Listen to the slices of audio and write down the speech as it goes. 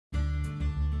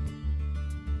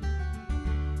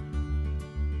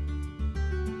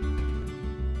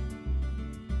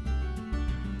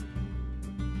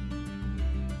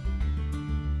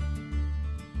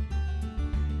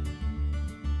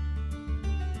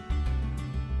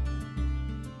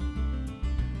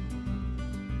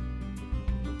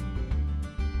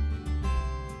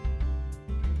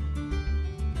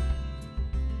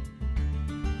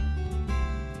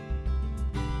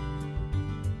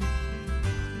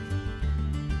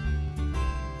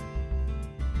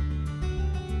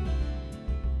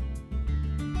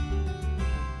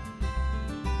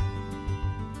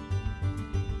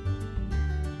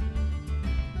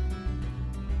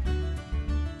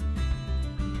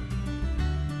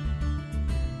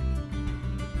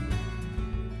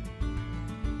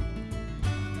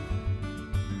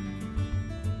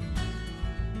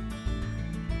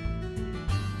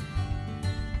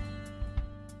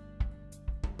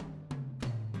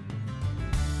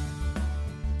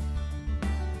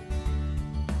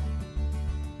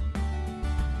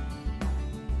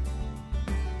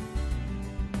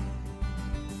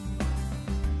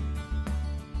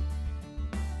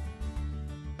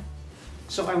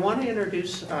So I want to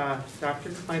introduce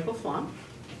Dr. Michael Flom.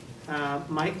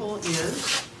 Michael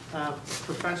is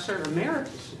Professor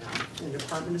Emeritus now in the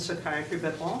Department of Psychiatry,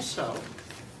 but also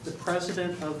the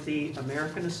President of the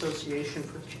American Association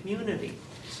for Community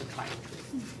Psychiatry.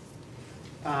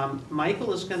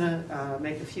 Michael is going to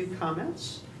make a few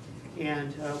comments,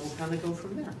 and we'll kind of go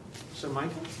from there. So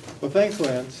Michael? Well, thanks,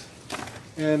 Lance.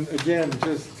 And again,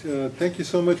 just thank you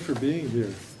so much for being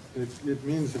here. It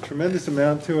means a tremendous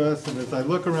amount to us, and as I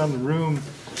look around the room,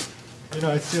 you know,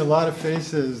 I see a lot of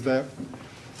faces that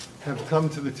have come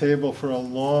to the table for a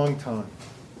long time.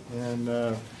 And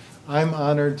I'm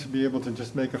honored to be able to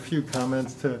just make a few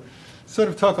comments to sort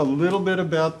of talk a little bit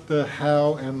about the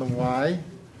how and the why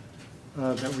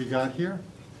that we got here.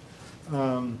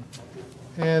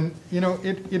 And, you know,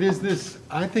 it is this,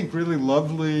 I think, really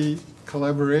lovely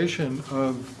collaboration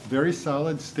of very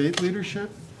solid state leadership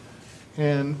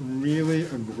and really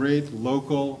a great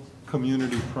local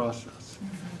community process.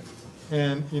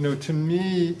 And, you know, to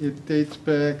me, it dates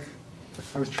back,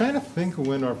 I was trying to think of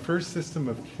when our first system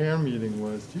of care meeting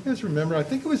was. Do you guys remember? I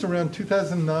think it was around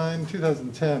 2009,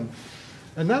 2010.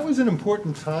 And that was an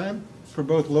important time for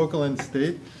both local and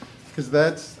state, because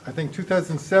that's, I think,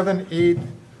 2007, 8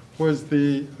 was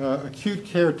the Acute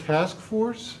Care Task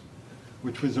Force,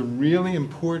 which was a really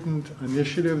important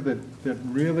initiative that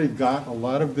really got a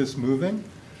lot of this moving.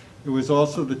 It was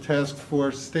also the task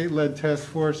force, state-led task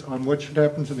force on what should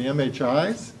happen to the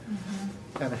MHIs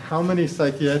and how many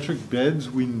psychiatric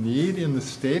beds we need in the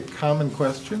state, common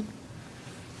question.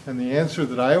 And the answer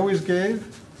that I always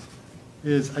gave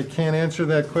is I can't answer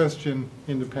that question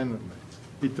independently.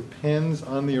 It depends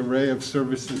on the array of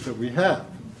services that we have.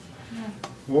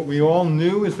 What we all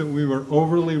knew is that we were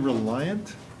overly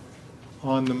reliant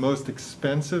on the most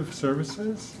expensive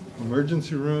services,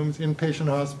 emergency rooms, inpatient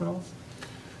hospitals,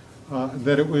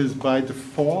 that it was by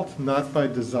default, not by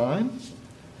design,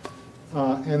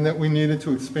 and that we needed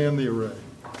to expand the array.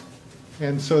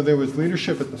 And so there was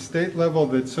leadership at the state level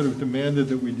that sort of demanded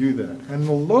that we do that. And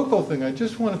the local thing, I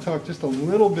just want to talk just a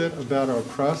little bit about our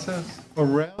process.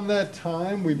 Around that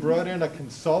time, we brought in a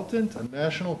consultant, a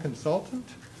national consultant,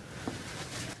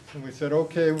 and we said,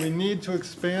 okay, we need to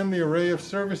expand the array of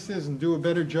services and do a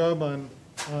better job on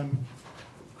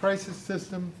crisis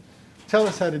system. Tell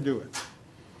us how to do it.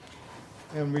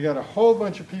 And we got a whole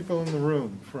bunch of people in the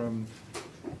room from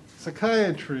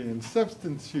psychiatry and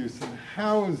substance use and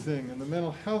housing and the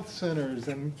mental health centers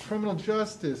and criminal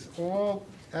justice, all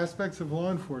aspects of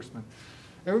law enforcement.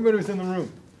 Everybody was in the room.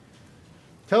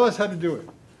 Tell us how to do it.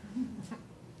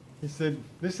 He said,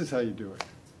 this is how you do it.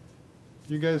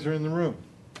 You guys are in the room.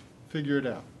 Figure it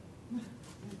out.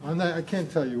 I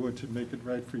can't tell you what to make it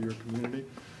right for your community.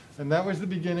 And that was the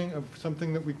beginning of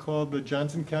something that we called the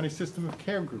Johnson County System of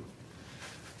Care Group.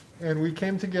 And we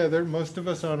came together, most of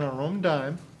us on our own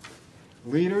dime,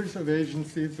 leaders of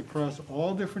agencies across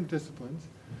all different disciplines,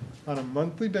 on a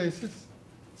monthly basis,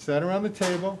 sat around the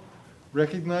table,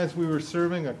 recognized we were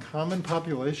serving a common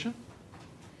population,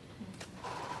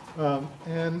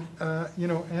 and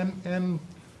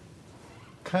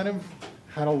kind of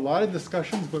had a lot of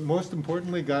discussions, but most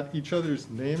importantly got each other's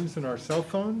names in our cell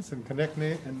phones and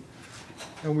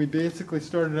and we basically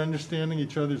started understanding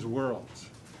each other's worlds.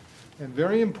 And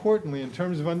very importantly, in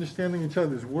terms of understanding each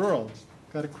other's worlds,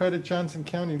 got to credit Johnson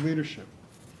County leadership.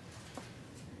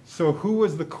 So who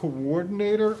was the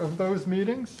coordinator of those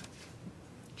meetings?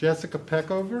 Jessica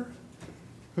Peckover.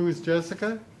 Who is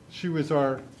Jessica? She was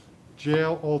our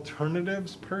jail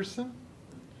alternatives person,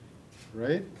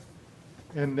 right?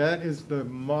 And that is the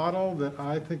model that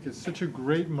I think is such a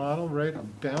great model, right? A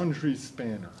boundary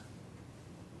spanner,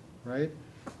 right?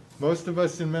 Most of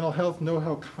us in mental health know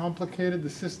how complicated the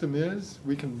system is.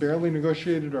 We can barely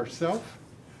negotiate it ourselves.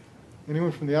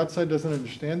 Anyone from the outside doesn't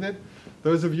understand it.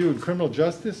 Those of you in criminal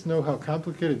justice know how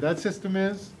complicated that system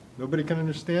is. Nobody can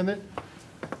understand it.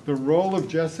 The role of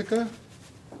Jessica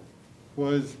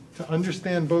was to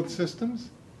understand both systems,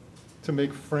 to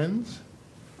make friends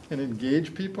and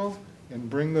engage people and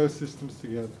bring those systems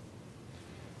together.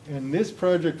 And this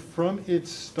project, from its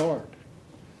start,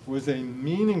 was a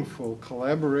meaningful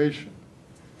collaboration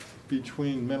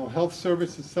between mental health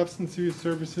services, substance use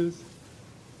services,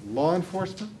 law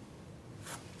enforcement,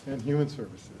 and human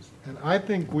services. And I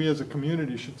think we as a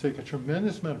community should take a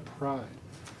tremendous amount of pride.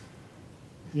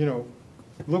 You know,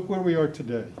 look where we are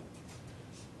today.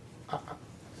 I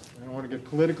don't want to get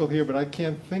political here, but I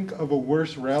can't think of a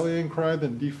worse rallying cry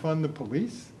than defund the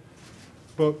police.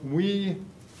 But we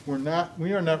are not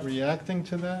reacting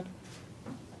to that.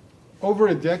 Over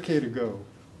a decade ago,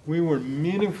 we were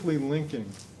meaningfully linking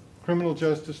criminal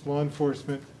justice, law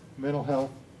enforcement, mental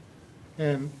health,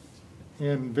 and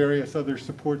and various other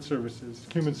support services,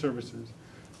 human services.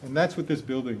 And that's what this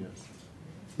building is.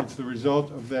 It's the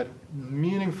result of that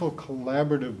meaningful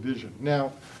collaborative vision.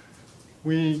 Now,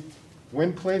 we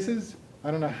went places.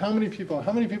 I don't know how many people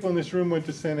in this room went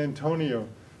to San Antonio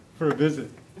for a visit?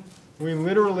 We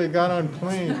literally got on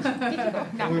planes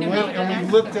and we went and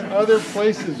we looked at other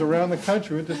places around the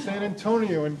country. We went to San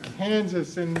Antonio and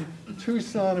Kansas and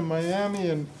Tucson and Miami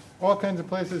and all kinds of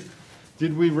places.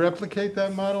 Did we replicate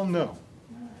that model? No.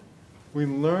 We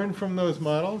learned from those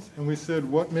models and we said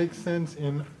what makes sense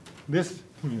in this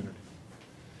community.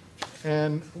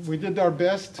 And we did our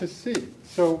best to see.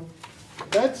 So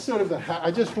that's sort of the,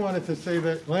 I just wanted to say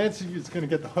that Lance is going to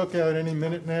get the hook out any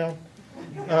minute now.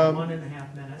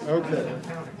 1.5 minutes. Okay.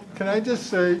 Can I just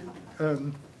say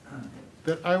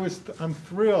that I'm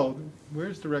thrilled.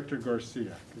 Where's Director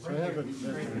Garcia? Because I haven't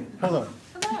met him. Hello.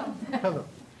 Hello. Hello.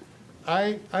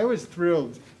 I was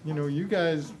thrilled. You know, you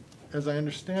guys, as I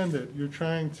understand it, you're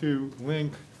trying to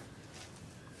link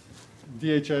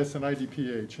DHS and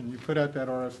IDPH, and you put out that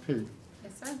RFP.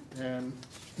 Yes, sir. And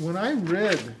when I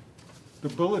read the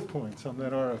bullet points on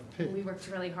that RFP, We worked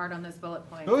really hard on those bullet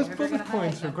points. those I heard you're bullet gonna highlight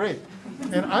points are them. great.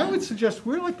 And I would suggest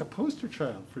we're like the poster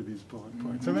child for these bullet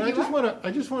points. I mean, I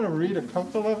just want to read a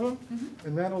couple of them,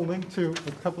 and that'll link to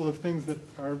a couple of things that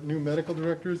our new medical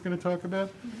director is going to talk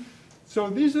about. So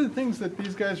these are the things that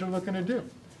these guys are looking to do.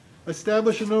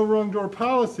 Establish a no wrong door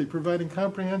policy, providing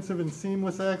comprehensive and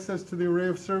seamless access to the array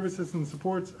of services and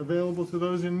supports available to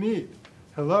those in need.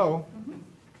 Hello?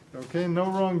 Okay, no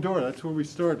wrong door, that's where we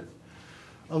started.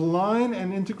 Align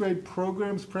and integrate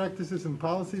programs, practices, and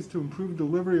policies to improve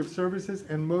delivery of services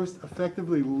and most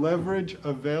effectively leverage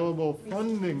available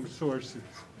funding sources.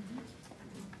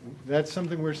 That's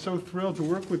something we're so thrilled to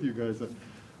work with you guys on.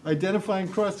 Identifying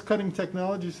cross-cutting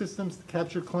technology systems to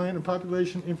capture client and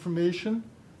population information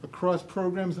across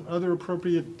programs and other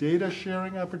appropriate data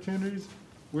sharing opportunities.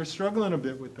 We're struggling a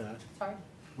bit with that. Sorry.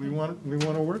 We want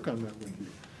to work on that with you.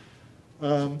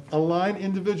 Align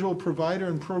individual provider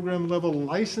and program level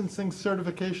licensing,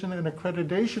 certification, and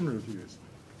accreditation reviews.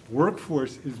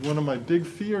 Workforce is one of my big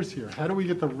fears here. How do we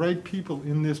get the right people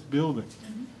in this building?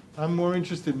 I'm more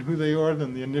interested in who they are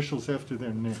than the initials after their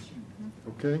name.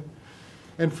 Okay?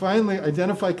 And finally,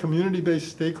 identify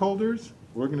community-based stakeholders,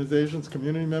 organizations,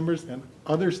 community members, and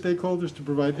other stakeholders to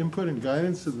provide input and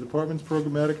guidance to the department's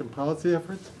programmatic and policy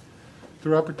efforts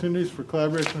through opportunities for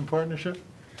collaboration and partnership.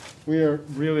 We are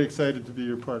really excited to be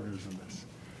your partners in this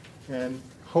and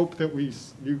hope that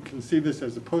you can see this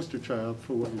as a poster child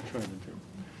for what you're trying to do.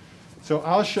 So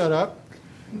I'll shut up.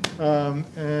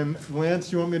 And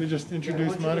Lance, you want me to just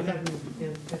introduce Monica?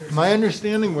 My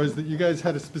understanding was that you guys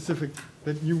had a specific,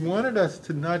 that you wanted us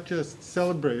to not just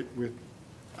celebrate with,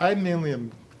 I mainly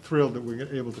am thrilled that we're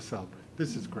able to celebrate.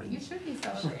 This is great. You should be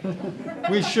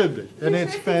celebrating. We should be, and You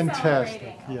it's should be fantastic.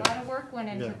 celebrating. A lot of work went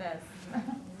into Yeah. this.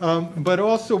 But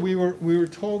also, we were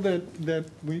told that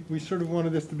we sort of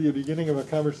wanted this to be a beginning of a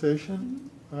conversation.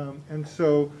 And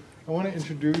so I want to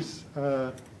introduce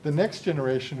the next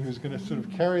generation who's going to sort of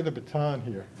carry the baton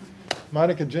here.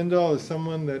 Monica Jindal is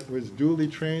someone that was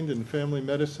dually trained in family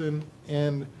medicine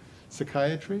and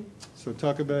psychiatry. So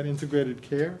talk about integrated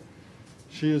care.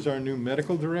 She is our new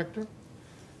medical director.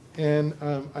 And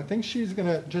I think she's going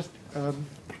to just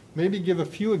maybe give a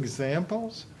few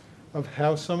examples of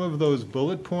how some of those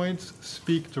bullet points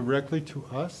speak directly to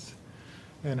us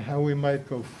and how we might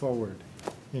go forward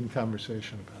in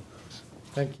conversation about those.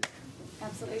 Thank you.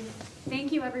 Absolutely.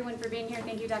 Thank you, everyone, for being here.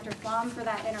 Thank you, Dr. Flom, for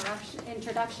that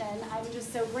introduction. I'm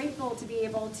just so grateful to be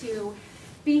able to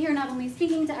be here, not only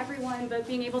speaking to everyone, but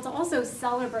being able to also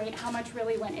celebrate how much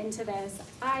really went into this.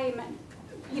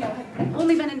 Have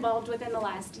only been involved within the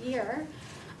last year.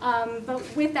 But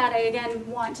with that, I again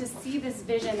want to see this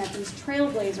vision that these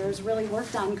trailblazers really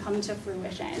worked on come to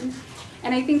fruition.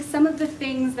 And I think some of the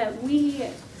things that we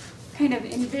kind of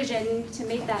envision to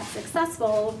make that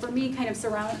successful, for me, kind of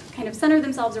center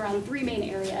themselves around three main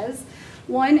areas.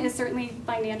 One is certainly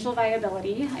financial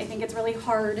viability. I think it's really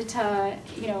hard to,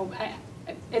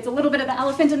 it's a little bit of the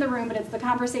elephant in the room, but it's the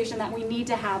conversation that we need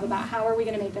to have about how are we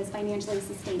going to make this financially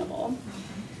sustainable.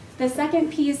 The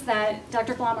second piece that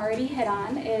Dr. Flom already hit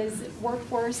on is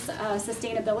workforce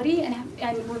sustainability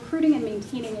and recruiting and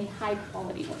maintaining a high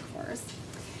quality workforce.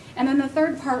 And then the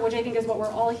third part, which I think is what we're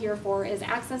all here for, is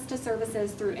access to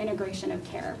services through integration of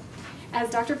care. As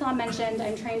Dr. Flom mentioned,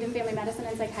 I'm trained in family medicine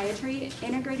and psychiatry.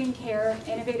 Integrating care,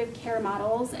 innovative care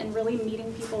models, and really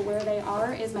meeting people where they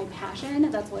are is my passion.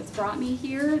 That's what's brought me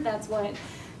here. That's what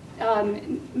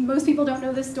most people don't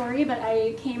know this story, but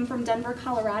I came from Denver,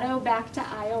 Colorado, back to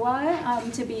Iowa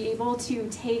to be able to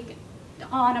take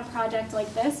on a project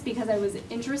like this because I was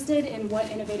interested in what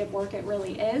innovative work it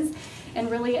really is, and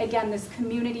really, again, this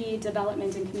community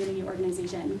development and community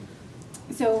organization.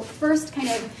 So first, kind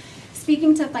of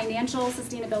speaking to financial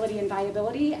sustainability and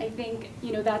viability, I think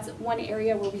that's one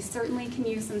area where we certainly can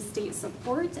use some state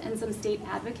support and some state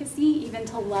advocacy, even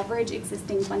to leverage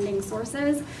existing funding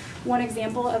sources. One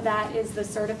example of that is the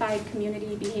Certified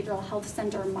Community Behavioral Health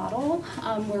Center model,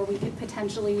 where we could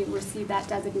potentially receive that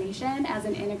designation as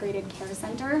an integrated care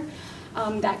center.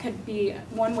 That could be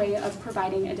one way of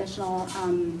providing additional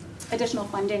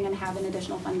funding and have an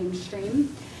additional funding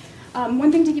stream.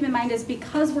 One thing to keep in mind is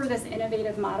because we're this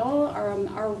innovative model,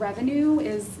 our revenue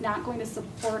is not going to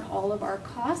support all of our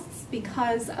costs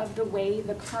because of the way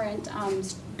the current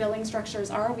billing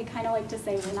structures are. We kind of like to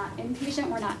say we're not inpatient,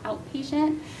 we're not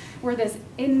outpatient. We're this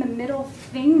in-the-middle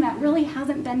thing that really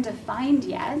hasn't been defined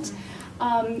yet.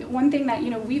 One thing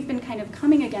that we've been kind of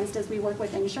coming against as we work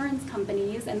with insurance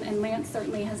companies, and Lance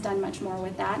certainly has done much more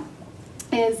with that,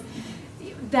 is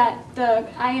that the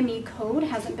IME code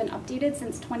hasn't been updated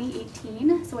since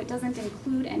 2018, so it doesn't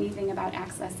include anything about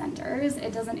access centers.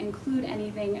 It doesn't include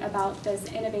anything about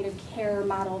this innovative care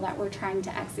model that we're trying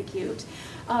to execute.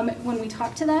 When we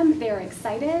talk to them, they're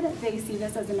excited. They see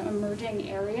this as an emerging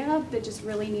area, but just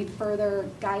really need further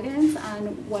guidance on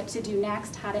what to do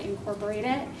next, how to incorporate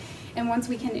it. And once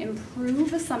we can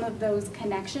improve some of those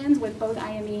connections with both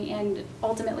IME and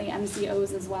ultimately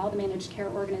MCOs as well, the managed care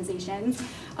organizations,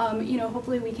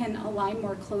 hopefully we can align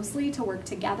more closely to work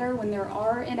together when there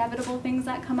are inevitable things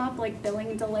that come up, like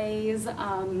billing delays,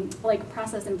 like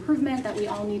process improvement that we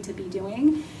all need to be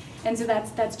doing. And so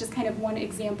that's just kind of one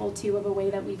example, too, of a way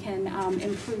that we can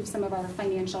improve some of our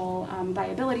financial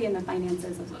viability and the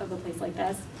finances of a place like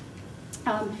this.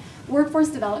 Workforce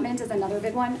development is another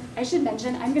big one. I should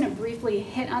mention, I'm going to briefly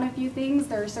hit on a few things.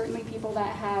 There are certainly people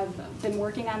that have been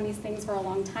working on these things for a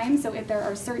long time, so if there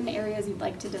are certain areas you'd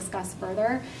like to discuss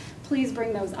further, please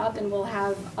bring those up, and we'll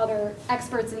have other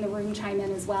experts in the room chime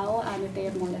in as well if they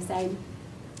have more to say.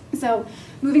 So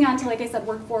moving on to, like I said,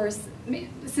 workforce,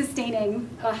 sustaining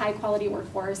a high-quality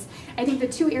workforce. I think the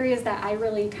two areas that I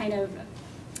really kind of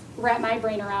wrap my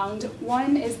brain around.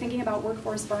 One is thinking about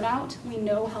workforce burnout. We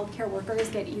know healthcare workers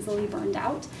get easily burned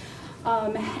out.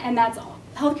 And that's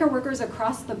healthcare workers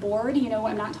across the board.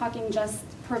 I'm not talking just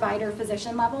provider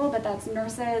physician level, but that's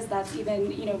nurses, that's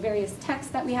even, various techs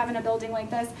that we have in a building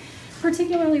like this.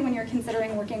 Particularly when you're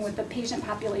considering working with the patient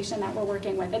population that we're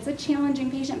working with. It's a challenging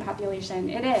patient population.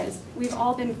 It is. We've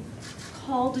all been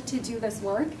called to do this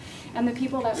work, and the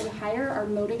people that we hire are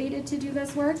motivated to do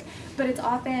this work, but it's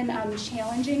often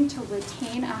challenging to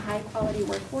retain a high-quality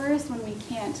workforce when we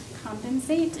can't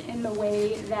compensate in the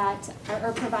way that,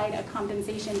 or provide a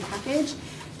compensation package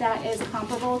that is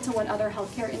comparable to what other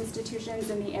healthcare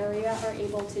institutions in the area are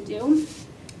able to do.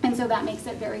 And so that makes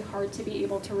it very hard to be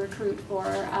able to recruit for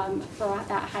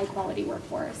that high-quality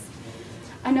workforce.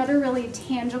 Another really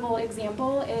tangible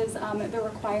example is the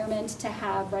requirement to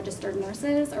have registered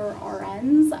nurses or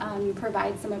RNs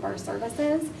provide some of our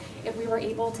services. If we were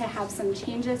able to have some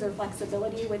changes or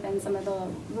flexibility within some of the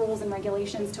rules and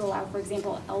regulations to allow, for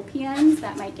example, LPNs,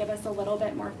 that might give us a little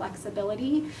bit more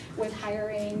flexibility with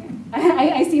hiring.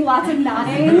 I see lots of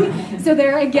nodding. So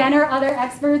there again are other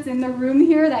experts in the room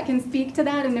here that can speak to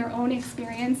that and their own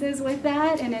experiences with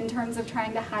that, and in terms of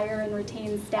trying to hire and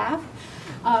retain staff.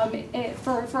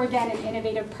 For again, an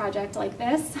innovative project like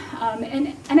this.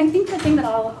 And I think the thing that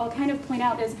I'll kind of point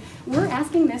out is we're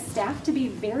asking this staff to be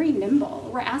very nimble.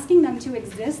 We're asking them to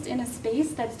exist in a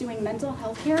space that's doing mental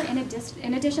health care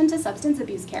in addition to substance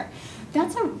abuse care.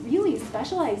 That's a really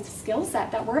specialized skill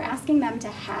set that we're asking them to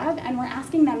have, and we're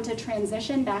asking them to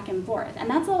transition back and forth. And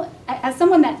that's as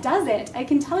someone that does it, I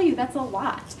can tell you that's a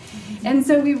lot. And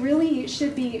so we really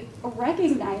should be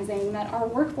recognizing that our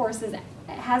workforce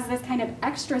has this kind of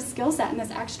extra skill set and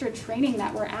this extra training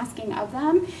that we're asking of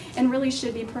them, and really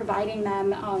should be providing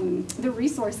them the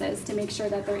resources to make sure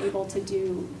that they're able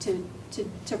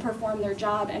to perform their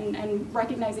job, and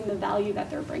recognizing the value that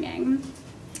they're bringing.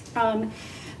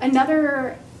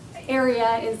 Another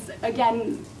area is,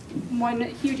 again, one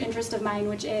huge interest of mine,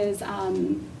 which is,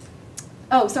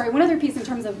 one other piece in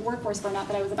terms of workforce burnout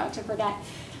that I was about to forget.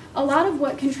 A lot of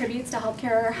what contributes to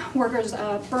healthcare workers'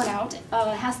 burnout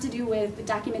has to do with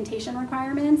documentation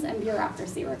requirements and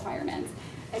bureaucracy requirements.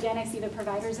 again, I see the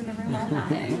providers in the room all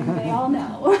nodding. They all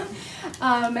know.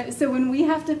 So when we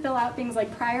have to fill out things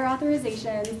like prior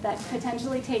authorizations that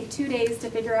potentially take 2 days to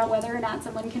figure out whether or not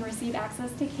someone can receive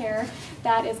access to care,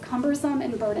 that is cumbersome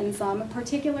and burdensome,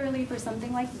 particularly for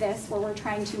something like this where we're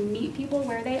trying to meet people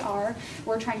where they are.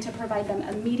 We're trying to provide them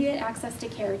immediate access to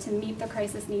care to meet the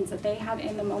crisis needs that they have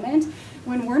in the moment.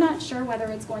 When we're not sure whether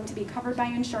it's going to be covered by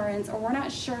insurance, or we're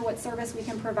not sure what service we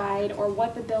can provide, or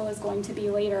what the bill is going to be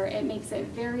later, it makes it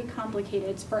very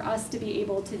complicated for us to be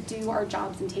able to do our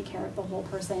jobs and take care of the whole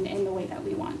person in the way that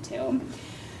we want to.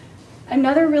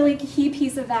 Another really key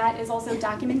piece of that is also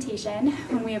documentation.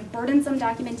 When we have burdensome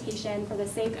documentation for the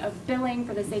sake of billing,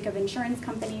 for the sake of insurance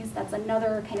companies, that's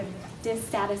another kind of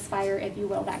dissatisfier, if you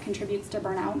will, that contributes to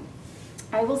burnout.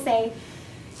 I will say,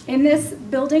 in this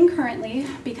building currently,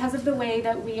 because of the way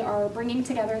that we are bringing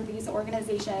together these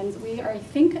organizations, we are, I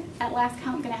think, at last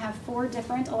count, going to have 4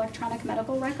 different electronic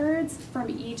medical records from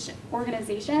each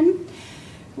organization.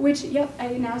 Which, yep, I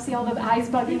now see all the eyes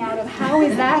bugging out of how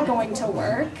is that going to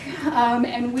work?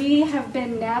 And we have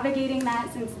been navigating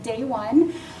that since day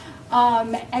one.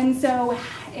 And so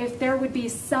if there would be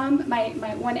some, my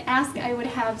one ask I would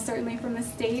have certainly from the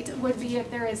state would be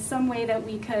if there is some way that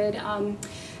we could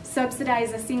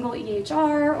subsidize a single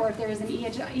EHR, or if there is an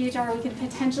EHR we could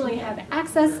potentially have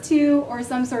access to, or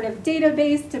some sort of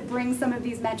database to bring some of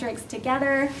these metrics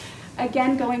together.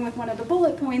 Again, going with one of the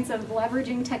bullet points of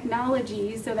leveraging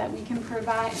technology so that we can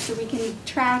provide, so we can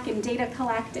track and data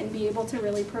collect and be able to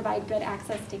really provide good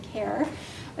access to care.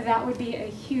 That would be a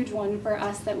huge one for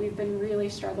us that we've been really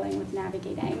struggling with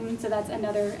navigating. So that's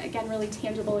another, again, really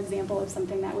tangible example of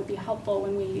something that would be helpful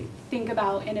when we think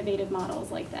about innovative models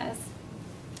like this.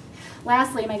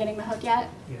 Lastly, am I getting the hook yet?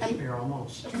 Yes, you're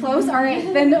almost. Close? All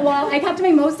right. Then, well, I kept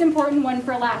my most important one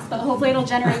for last, but hopefully it'll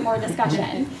generate more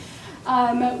discussion.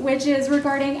 Which is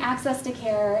regarding access to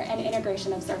care and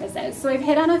integration of services. So I've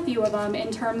hit on a few of them in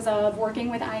terms of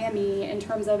working with IME, in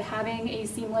terms of having a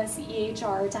seamless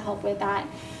EHR to help with that.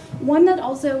 One that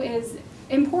also is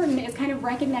important is kind of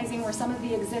recognizing where some of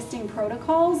the existing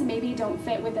protocols maybe don't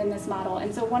fit within this model.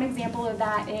 And so one example of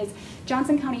that is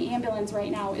Johnson County Ambulance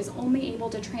right now is only able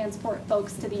to transport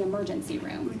folks to the emergency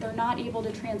room. They're not able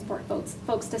to transport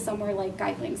folks to somewhere like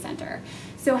GuideLink Center.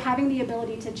 So having the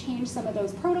ability to change some of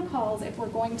those protocols, if we're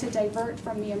going to divert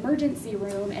from the emergency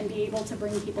room and be able to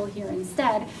bring people here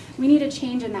instead, we need a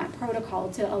change in that protocol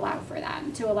to allow for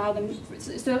that, to allow them,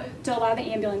 to allow the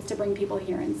ambulance to bring people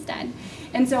here instead.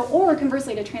 And so, or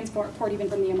conversely, to transport even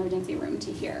from the emergency room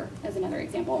to here, as another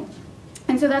example.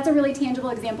 And so that's a really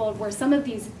tangible example of where some of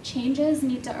these changes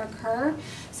need to occur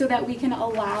so that we can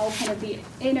allow kind of the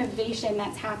innovation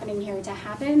that's happening here to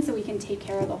happen so we can take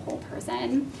care of the whole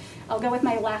person. I'll go with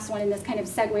my last one, and this kind of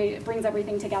segue brings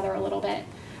everything together a little bit.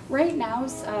 Right now,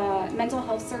 mental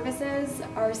health services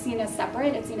are seen as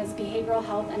separate. It's seen as behavioral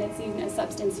health, and it's seen as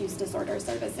substance use disorder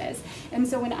services. And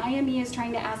so when IME is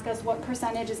trying to ask us what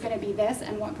percentage is going to be this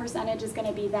and what percentage is going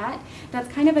to be that, that's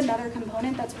kind of another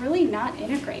component that's really not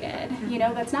integrated. You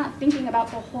know, that's not thinking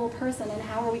about the whole person and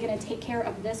how are we going to take care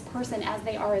of this person as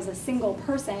they are as a single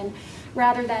person,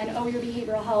 rather than, oh, your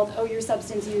behavioral health, oh, your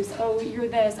substance use, oh, you're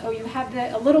this, oh, you have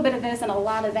a little bit of this and a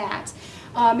lot of that.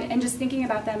 And just thinking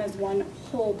about them as one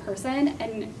whole person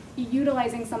and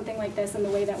utilizing something like this in the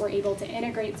way that we're able to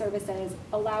integrate services,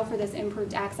 allow for this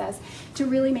improved access to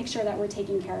really make sure that we're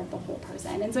taking care of the whole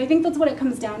person. And so I think that's what it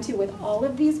comes down to with all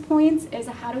of these points is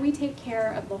how do we take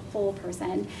care of the whole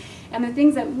person? And the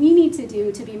things that we need to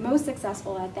do to be most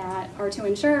successful at that are to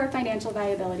ensure our financial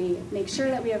viability, make sure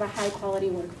that we have a high quality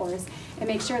workforce, and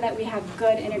make sure that we have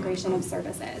good integration of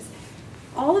services.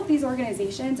 All of these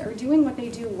organizations are doing what they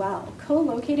do well.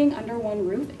 Co-locating under one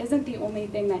roof isn't the only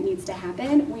thing that needs to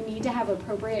happen. We need to have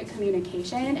appropriate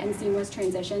communication and seamless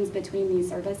transitions between these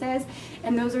services,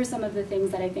 and those are some of the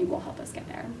things that I think will help us get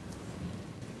there.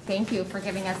 Thank you for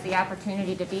giving us the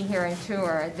opportunity to be here and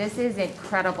tour. This is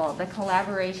incredible, the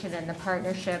collaboration and the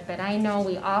partnership, and I know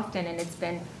we often, and it's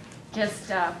been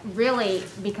just really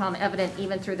become evident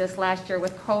even through this last year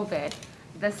with COVID,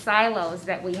 the silos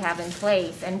that we have in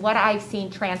place and what I've seen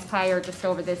transpire just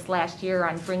over this last year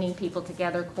on bringing people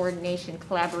together, coordination,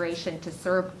 collaboration to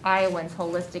serve Iowans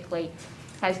holistically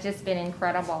has just been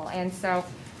incredible. And so,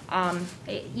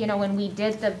 you know, when we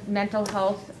did the mental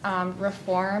health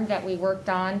reform that we worked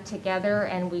on together,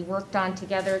 and we worked on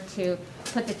together to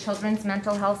put the children's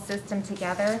mental health system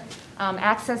together,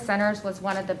 Access Centers was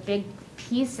one of the big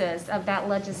pieces of that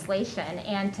legislation,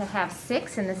 and to have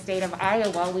 6 in the state of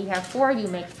Iowa, we have 4, you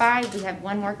make 5, we have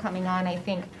 1 more coming on, I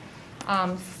think,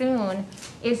 soon,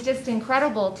 is just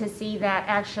incredible to see that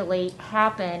actually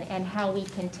happen and how we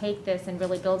can take this and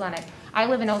really build on it. I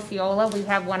live in Osceola. We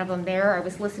have one of them there. I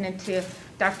was listening to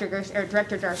Director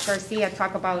Garcia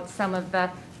talk about some of the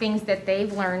things that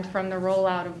they've learned from the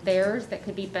rollout of theirs that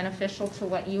could be beneficial to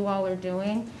what you all are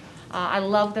doing. I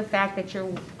love the fact that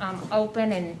you're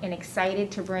open and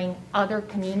excited to bring other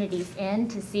communities in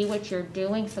to see what you're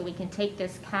doing so we can take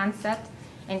this concept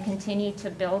and continue to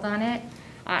build on it.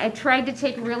 I tried to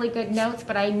take really good notes,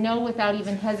 but I know without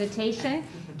even hesitation,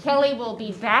 Kelly will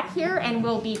be back here and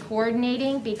we'll be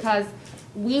coordinating because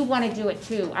we want to do it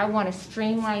too. I want to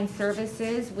streamline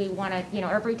services. We want to,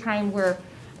 every time we're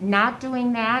not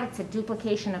doing that, it's a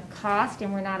duplication of cost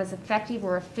and we're not as effective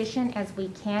or efficient as we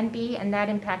can be, and that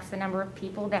impacts the number of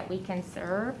people that we can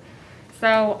serve.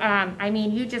 So,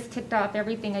 you just ticked off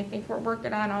everything I think we're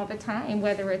working on all the time,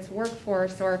 whether it's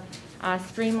workforce or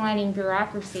streamlining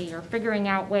bureaucracy or figuring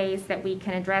out ways that we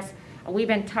can address. We've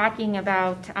been talking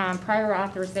about prior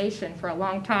authorization for a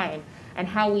long time and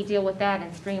how we deal with that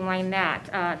and streamline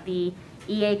that. The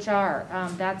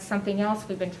EHR, that's something else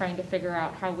we've been trying to figure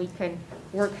out how we can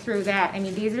work through that.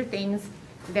 These are things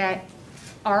that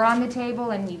are on the table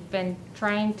and we've been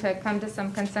trying to come to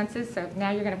some consensus, so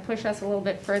now you're going to push us a little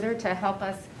bit further to help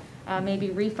us maybe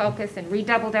refocus and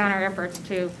redouble down our efforts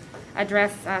to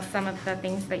address some of the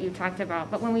things that you talked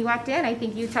about. But when we walked in, I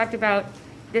think you talked about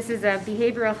this is a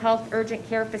behavioral health urgent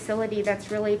care facility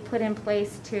that's really put in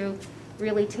place to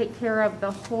really take care of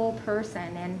the whole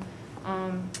person,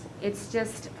 and it's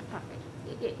just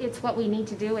it's what we need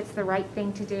to do. It's the right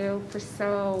thing to do for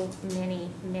so many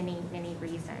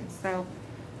reasons. So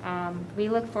we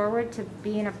look forward to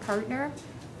being a partner.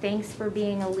 Thanks for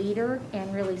being a leader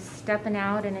and really stepping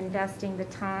out and investing the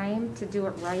time to do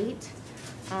it right,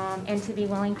 and to be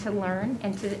willing to learn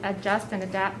and to adjust and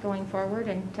adapt going forward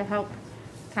and to help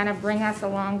kind of bring us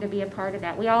along to be a part of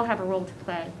that. We all have a role to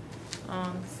play.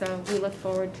 So we look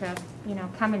forward to,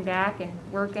 coming back and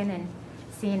working and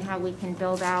seeing how we can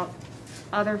build out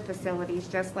other facilities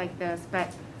just like this.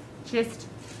 But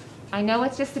I know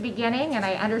it's just the beginning, and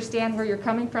I understand where you're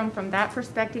coming from that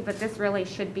perspective, but this really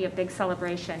should be a big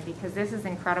celebration because this is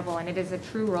incredible and it is a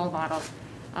true role model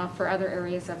for other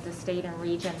areas of the state and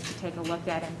region to take a look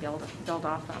at and build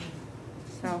off of.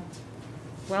 So,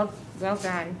 well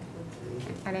done.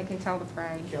 And I can tell the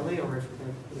pride. Kelly, or if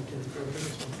Lieutenant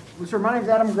Governor. Sir, my name is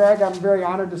Adam Gregg. I'm very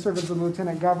honored to serve as the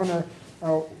Lieutenant Governor.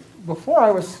 Before I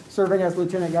was serving as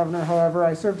Lieutenant Governor, however,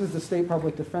 I served as the State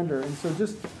Public Defender. And so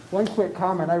just one quick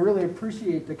comment. I really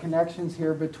appreciate the connections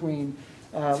here between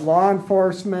law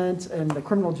enforcement and the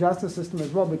criminal justice system as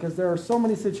well, because there are so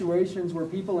many situations where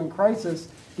people in crisis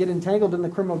get entangled in the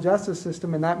criminal justice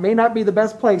system, and that may not be the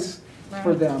best place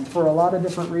for them for a lot of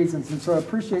different reasons. And so I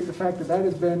appreciate the fact that that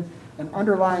has been an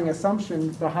underlying assumption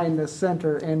behind this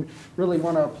center, and really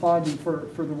want to applaud you for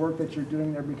the work that you're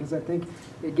doing there, because I think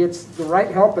it gets the right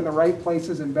help in the right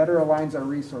places and better aligns our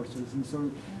resources. And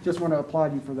so just want to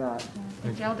applaud you for that.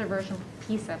 The jail diversion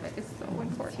piece of it is so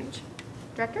important.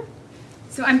 Director?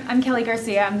 So I'm Kelly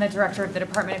Garcia. I'm the director of the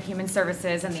Department of Human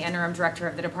Services and the interim director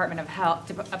of the Department of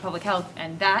Public Health,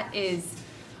 and that is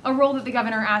a role that the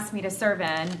governor asked me to serve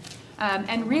in.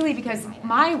 And really because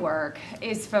my work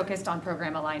is focused on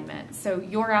program alignment. So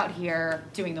you're out here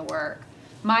doing the work.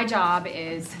 My job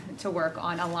is to work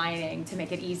on aligning to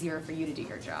make it easier for you to do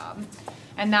your job.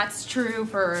 And that's true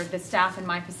for the staff in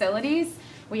my facilities.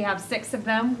 We have 6 of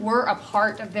them. We're a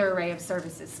part of their array of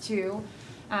services too.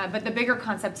 But the bigger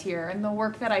concept here, and the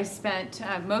work that I spent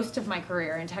most of my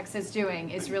career in Texas doing,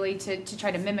 is really to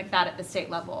try to mimic that at the state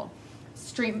level.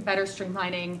 Better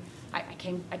streamlining. I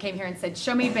came here and said,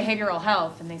 show me behavioral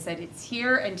health, and they said, it's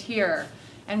here and here,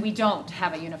 and we don't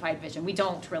have a unified vision. We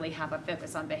don't really have a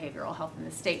focus on behavioral health in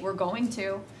the state. We're going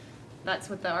to. That's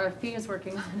what the RFP is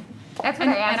working on. That's what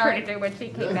I asked her to do when she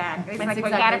came back. It's like, exactly we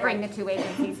got to bring right. the 2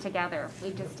 agencies together.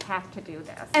 We just have to do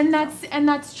this. And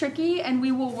that's tricky, and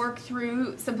we will work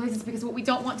through some places, because what we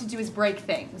don't want to do is break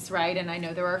things, right? And I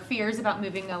know there are fears about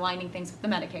aligning things with the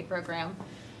Medicaid program.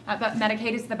 But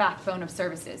Medicaid is the backbone of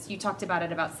services. You talked about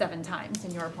it about 7 times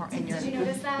in your report. Did you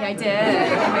notice that? Yeah,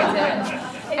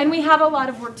 I did. And we have a lot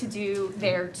of work to do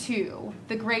there too.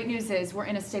 The great news is we're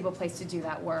in a stable place to do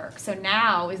that work. So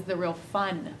now is the real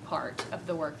fun part of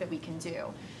the work that we can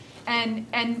do. And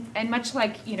much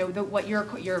like what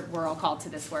we're all called to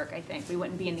this work. I think we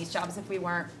wouldn't be in these jobs if we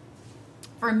weren't.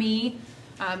 For me,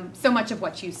 so much of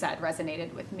what you said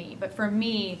resonated with me. But for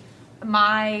me,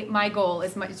 my goal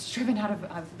is it's driven out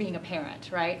of being a parent,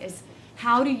 right? Is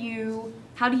how do you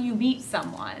meet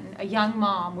someone, a young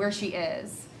mom, where she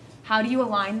is, How do you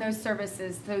align those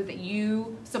services so that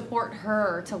you support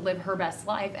her to live her best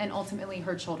life and ultimately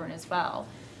her children as well?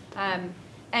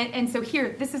 And so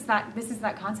here, this is that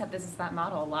concept, this is that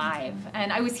model live.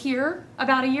 And I was here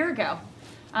about a year ago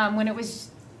when it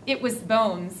was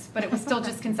bones, but it was still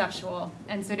just conceptual.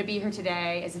 And so to be here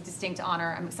today is a distinct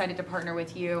honor. I'm excited to partner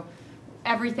with you.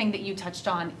 Everything that you touched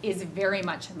on is very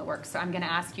much in the works. So I'm going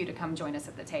to ask you to come join us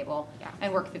at the table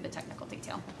and work through the technical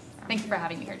detail. Thank you for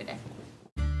having me here today.